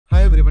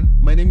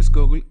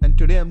Google, and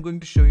today I'm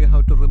going to show you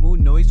how to remove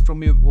noise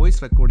from your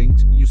voice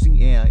recordings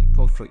using AI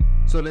for free.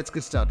 So let's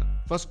get started.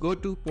 First, go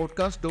to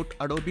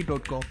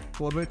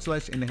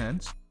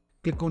podcast.adobe.com/enhance.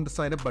 Click on the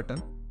sign up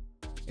button.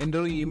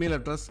 Enter your email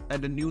address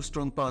and a new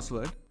strong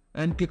password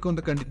and click on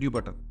the continue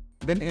button.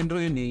 Then enter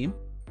your name,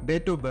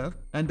 date of birth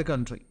and the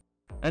country.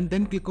 And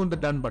then click on the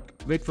done button.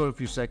 Wait for a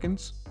few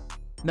seconds.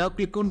 Now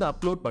click on the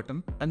upload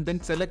button and then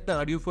select the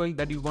audio file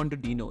that you want to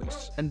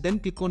denoise and then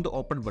click on the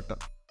open button.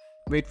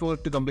 Wait for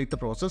it to complete the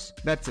process.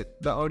 That's it.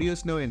 The audio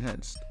is now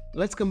enhanced.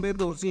 Let's compare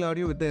the original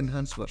audio with the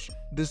enhanced version.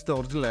 This is the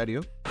original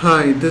audio.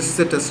 Hi, this is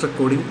a test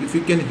recording. If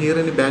you can hear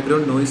any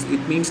background noise,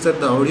 it means that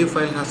the audio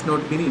file has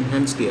not been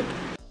enhanced yet.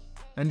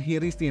 And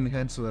here is the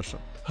enhanced version.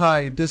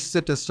 Hi, this is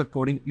a test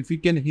recording. If you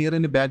can hear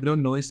any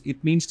background noise,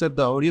 it means that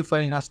the audio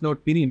file has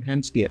not been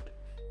enhanced yet.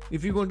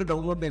 If you want to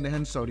download the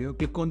enhanced audio,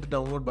 click on the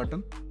download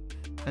button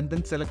and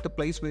then select the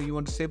place where you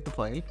want to save the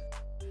file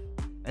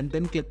and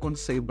then click on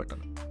save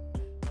button.